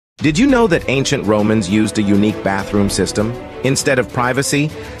Did you know that ancient Romans used a unique bathroom system? Instead of privacy,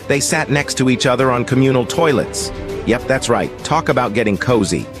 they sat next to each other on communal toilets. Yep, that's right. Talk about getting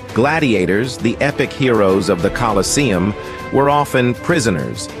cozy. Gladiators, the epic heroes of the Colosseum, were often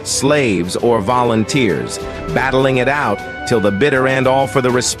prisoners, slaves, or volunteers, battling it out till the bitter end, all for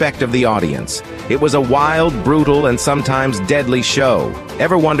the respect of the audience. It was a wild, brutal, and sometimes deadly show.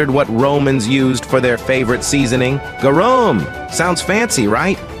 Ever wondered what Romans used for their favorite seasoning? Garum! Sounds fancy,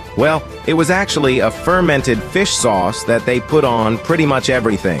 right? Well, it was actually a fermented fish sauce that they put on pretty much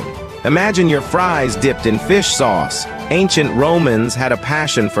everything. Imagine your fries dipped in fish sauce. Ancient Romans had a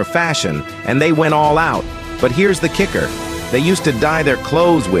passion for fashion, and they went all out. But here's the kicker. They used to dye their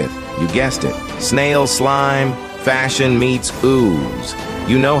clothes with, you guessed it, snail slime. Fashion meets ooze.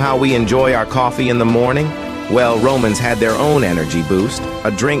 You know how we enjoy our coffee in the morning? Well, Romans had their own energy boost,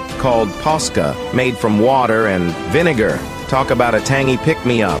 a drink called posca, made from water and vinegar. Talk about a tangy pick-me-up.